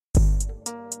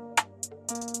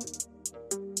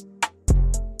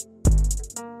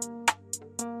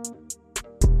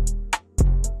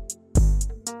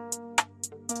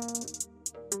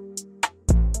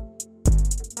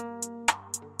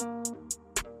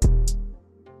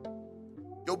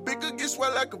Yo, bigger get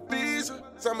swell like a visa.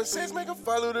 Simon says make her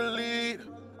follow the lead.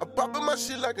 I'm popping my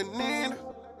shit like a Nina.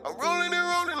 I'm rolling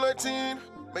and rolling like Tina.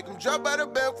 Make him drop out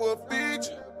of bed for a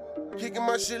feature. Kicking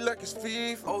my shit like it's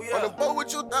FIFA. Oh, yeah. On the boat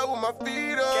with your thigh with my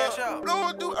feet up. Cash out.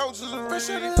 Blowing through ounces of fresh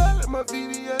out of line like my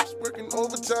VVS. Working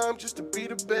overtime just to be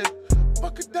the best.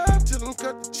 Fuck a dime till I'm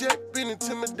cut the check. Been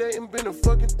intimidating, been a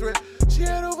fucking threat. She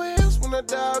had over heels when I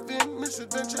dive in.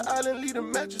 Misadventure Island, leave the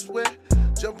mattress wet.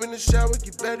 Jump in the shower,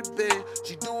 get back to bed.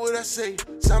 She do what I say,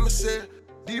 Simon said.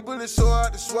 These bullets so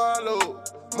hard to swallow.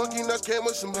 Monkey nuts came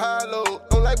with some high-low.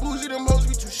 Don't like bougie, them hoes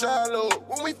be too shallow.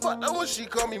 When we fucked, that one she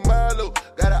call me Milo.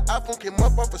 Got an iPhone, came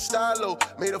up off a stylo.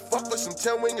 Made her fuck for some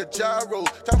 10-wing a gyro.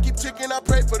 Time keep ticking, I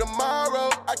pray for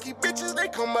tomorrow. I keep bitches, they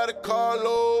come out of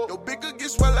Carlo. Yo, bigger get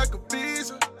swell like a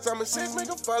visa. Simon says make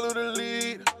her follow the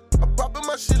lead. I'm popping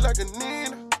my shit like a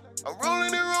Nina. I'm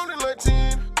rolling and rolling like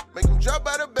Tina. Make him drop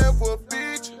out of bed for a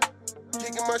feature.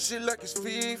 Kicking my shit like it's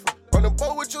FIFA. On the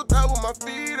boat with your thigh with my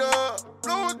feet up.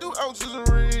 Blowing through ounces of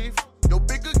reef. Yo,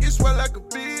 bigger get swell like a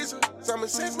visa. Simon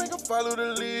says make her follow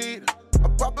the lead.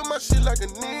 I'm popping my shit like a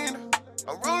Nina.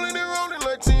 I'm rolling and rolling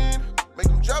like Tina. Make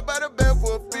him drop out of bed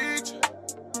for a feature.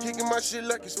 Kicking my shit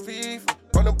like it's FIFA.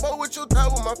 On the boat with your thigh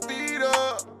with my feet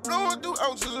up. Blowing through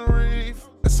ounces of reef.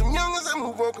 As some youngins, I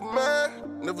move on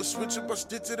command. Never switch up, I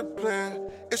stick to the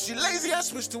plan. If she lazy, I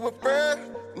switch to a friend.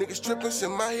 Niggas trippin',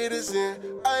 send my hitters in.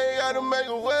 I ain't gotta make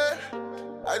a way.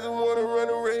 I just wanna run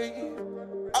a race.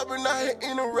 I been out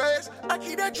here in a race. I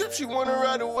keep that drip, she wanna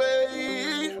ride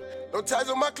away. No ties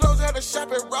on my clothes, had to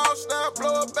shop at Ross. Now I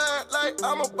blow it back like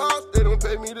I'm a boss. They don't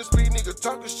pay me to speak, nigga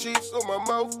talk is cheap, so my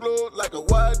mouth flowed like a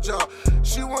wide jaw.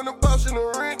 She wanna boss in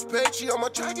a rent pay, she on my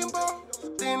dragon ball.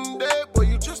 Thin dead, boy,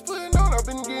 you just putting on, I've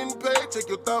been getting paid. Take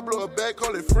your thought, blow it back,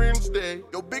 call it Friends Day.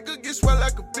 Yo, bigger get swell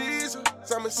like a visa.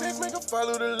 Simon says make her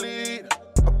follow the lead.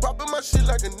 I'm popping my shit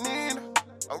like a Nina.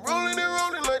 I'm rolling and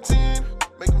rolling like Tina.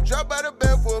 Make him drop out of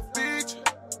bed for a feature.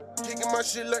 Kicking my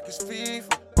shit like it's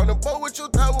FIFA. On the boat with your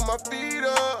thigh with my feet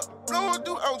up. Blowing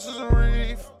through ounces of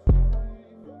reef.